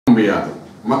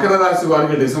మకర రాశి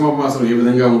వారికి డిసెంబర్ మాసం ఏ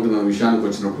విధంగా ఉంటున్న విషయానికి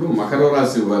వచ్చినప్పుడు మకర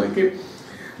రాశి వారికి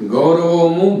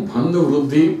గౌరవము, బంధు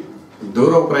వృద్ధి,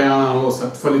 దూర ప్రయాణంలో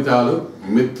సత్ఫలితాలు,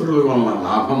 మిత్రుల వలన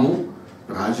లాభము,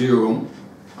 రాజయోగం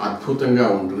అద్భుతంగా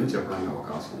ఉంటుందని చెప్పడానికి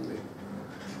అవకాశం ఉంది.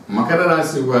 మకర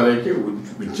రాశి వారికి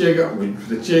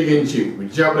ప్రత్యేకించి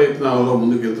విద్యా ప్రయత్నాలలో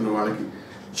ముందుకెళ్తున్న వాళ్ళకి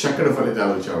చక్కటి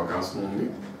ఫలితాలు వచ్చే అవకాశం ఉంది.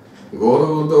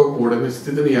 గౌరవంతో కూడిన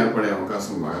స్థితిని ఏర్పడే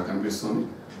అవకాశం బాగా కనిపిస్తుంది.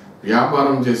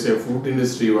 వ్యాపారం చేసే ఫుడ్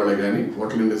ఇండస్ట్రీ వాళ్ళు కానీ,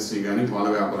 హోటల్ ఇండస్ట్రీ కానీ, పాల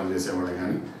వ్యాపారం చేసేవాళ్ళు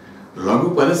కానీ, లఘు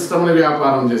పరిశ్రమల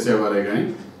వ్యాపారం చేసేవారే కానీ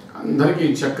అందరికీ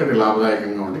చక్కటి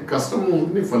లాభదాయకంగా ఉంటుంది. కష్టం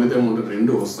ఉంటుంది, ఫలితం ఉంటుంది,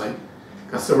 రెండు వస్తాయి.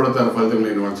 కష్టపడతారు, ఫలితం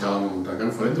లేని వాళ్ళు చాలామంది ఉంటారు.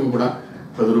 కానీ ఫలితం కూడా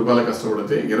 10 రూపాయలు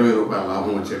కష్టపడితే 20 రూపాయల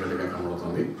లాభం వచ్చేటట్టుగా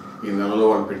కనబడుతుంది. ఈ నెలలో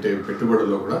వాళ్ళు పెట్టే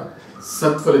పెట్టుబడుల్లో కూడా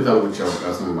సత్ఫలితాలు వచ్చే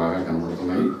అవకాశం బాగా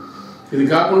కనబడుతున్నాయి. ఇది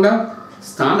కాకుండా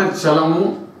స్థానచలము,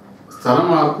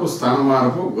 స్థాన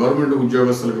మార్పు గవర్నమెంట్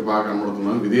ఉద్యోగస్తులకు బాగా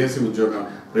కనబడుతున్నారు. విదేశీ ఉద్యోగం,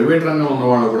 ప్రైవేట్ రంగం ఉన్న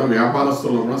వాళ్ళు కూడా,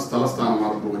 వ్యాపారస్తుల్లో కూడా స్థాన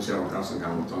మార్పు వచ్చే అవకాశం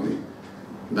కనబడుతుంది.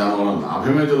 దానివల్ల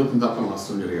లాభమే జరుగుతుంది తప్ప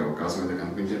నష్టం జరిగే అవకాశం అయితే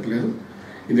కనిపించట్లేదు.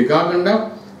 ఇది కాకుండా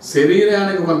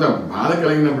శరీరానికి కొంత బాధ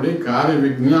కలిగినప్పటికీ కార్య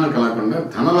విజ్ఞానం కలగకుండా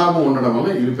ధనలాభం ఉండడం వల్ల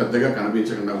ఇవి పెద్దగా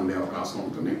కనిపించకుండా ఉండే అవకాశం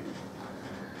ఉంటుంది.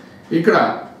 ఇక్కడ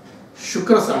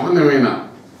శుక్ర సంబంధమైన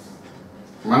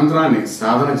మంత్రాన్ని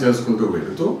సాధన చేసుకుంటూ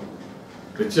వెళుతూ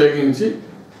ప్రత్యేకించి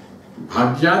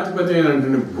భాగ్యాధిపతి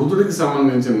అయినటువంటి బుధుడికి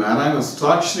సంబంధించిన నారాయణ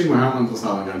సాక్షి మహామంత్ర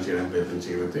సాధన చేయడానికి ప్రయత్నం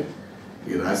చేయగలిగితే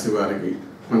ఈ రాశి వారికి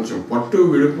కొంచెం పట్టు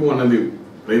విడుపు అన్నది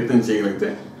ప్రయత్నం చేయగలిగితే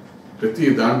ప్రతి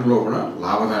దాంట్లో కూడా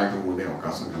లాభదాయకంగా ఉండే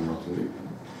అవకాశం కనబడుతుంది.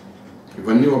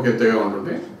 ఇవన్నీ ఒక ఎత్తుగా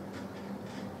ఉంటుంటే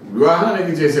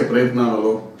వివాహానికి చేసే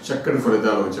ప్రయత్నాలలో చక్కటి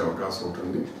ఫలితాలు వచ్చే అవకాశం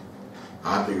ఉంటుంది.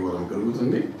 ఆర్థిక బలం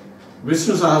పెరుగుతుంది.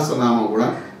 విష్ణు సహస్రనామం కూడా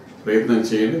ప్రయత్నం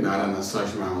చేయండి. నారాయణ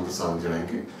సాక్షి మహామంత్ర సాధన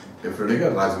చేయడానికి డెఫినెట్గా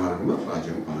రాజమార్గంలో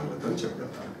రాజ్యం పొందగలుగుతారని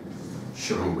చెప్పగలుగుతారు.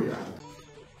 శుభం భూయాత్.